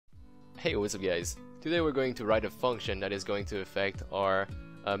Hey, what's up guys? Today we're going to write a function that is going to affect our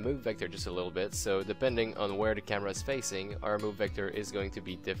move vector just a little bit, so depending on where the camera is facing, our move vector is going to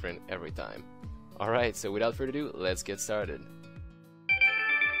be different every time. Alright, so without further ado, let's get started.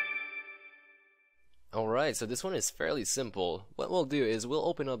 Alright, so this one is fairly simple. What we'll do is we'll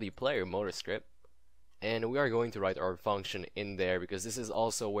open up the player motor script, and we are going to write our function in there because this is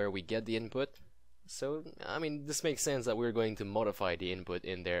also where we get the input. So, I mean, this makes sense that we're going to modify the input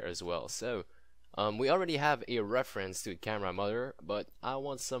in there as well. So, we already have a reference to camera mother, but I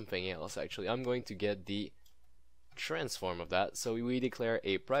want something else actually. I'm going to get the transform of that. So we declare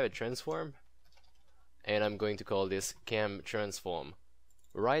a private transform, and I'm going to call this cam transform.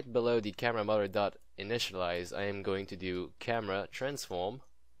 Right below the camera mother dot initialize, I am going to do camera transform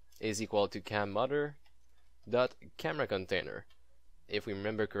is equal to cam mother dot camera container. If we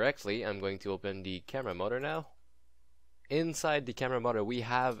remember correctly, I'm going to open the camera motor now. Inside the camera motor, we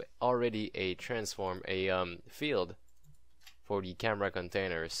have already a transform, a field for the camera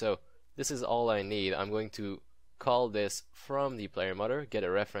container. So this is all I need. I'm going to call this from the player motor, get a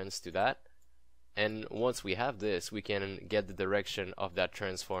reference to that, and once we have this, we can get the direction of that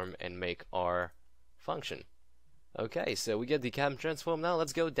transform and make our function. Okay, so we get the cam transform. Now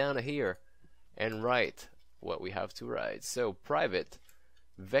let's go down here and write what we have to write. So private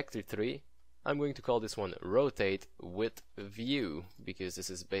vector3, I'm going to call this one rotate with view because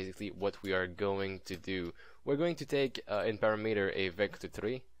this is basically what we are going to do. We're going to take in parameter a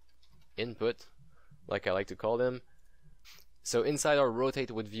vector3 input, like I like to call them. So inside our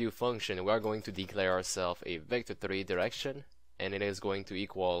rotate with view function, we are going to declare ourselves a vector3 direction, and it is going to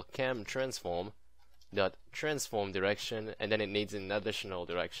equal cam transform dot transform direction, and then it needs an additional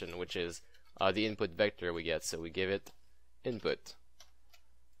direction, which is the input vector we get, so we give it input.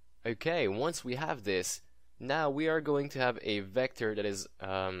 Okay, once we have this, now we are going to have a vector that is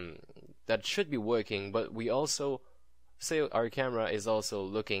that should be working, but we also say our camera is also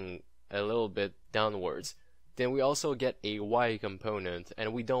looking a little bit downwards. Then we also get a Y component,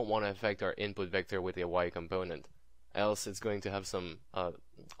 and we don't want to affect our input vector with a Y component, else it's going to have some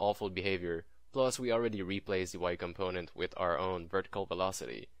awful behavior. Plus we already replaced the Y component with our own vertical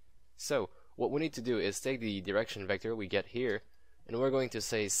velocity. So what we need to do is take the direction vector we get here, and we're going to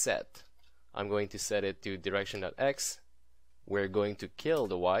say set. I'm going to set it to direction.x. We're going to kill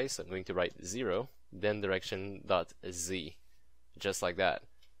the y, so I'm going to write 0, then direction.z, just like that.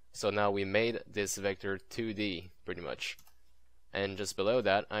 So now we made this vector 2D pretty much. And just below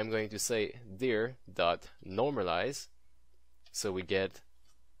that, I'm going to say dir.normalize, so we get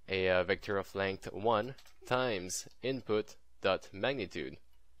a vector of length 1 times input.magnitude.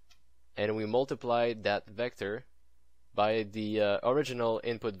 And we multiply that vector by the original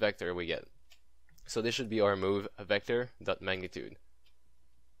input vector we get. So this should be our move vector.magnitude.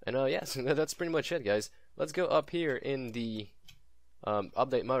 And yes, that's pretty much it, guys. Let's go up here in the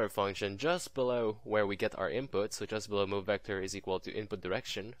update mother function, just below where we get our input, so just below move vector is equal to input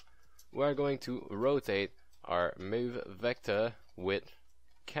direction. We are going to rotate our move vector with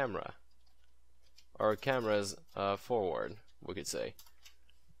camera, or cameras forward, we could say.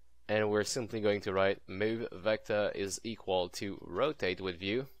 And we're simply going to write move vector is equal to rotate with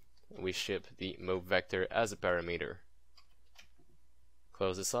view. We ship the move vector as a parameter.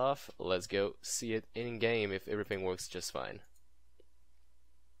 Close this off. Let's go see it in game if everything works just fine.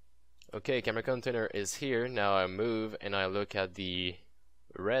 Okay, camera container is here. Now I move and I look at the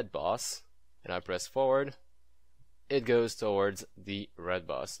red boss and I press forward. It goes towards the red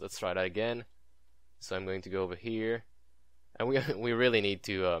boss. Let's try that again. So I'm going to go over here, and we really need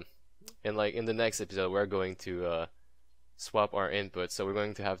to in the next episode we're going to swap our input, so we're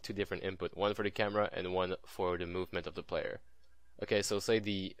going to have two different input, one for the camera and one for the movement of the player. Okay, so say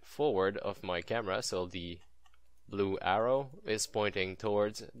the forward of my camera, so the blue arrow is pointing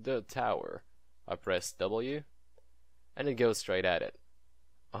towards the tower. I press W and it goes straight at it.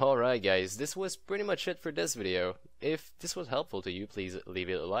 Alright guys, this was pretty much it for this video. If this was helpful to you, please leave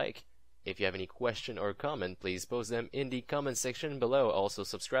it a like. If you have any question or comment, please post them in the comment section below. Also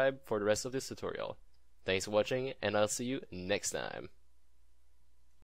subscribe for the rest of this tutorial. Thanks for watching, and I'll see you next time.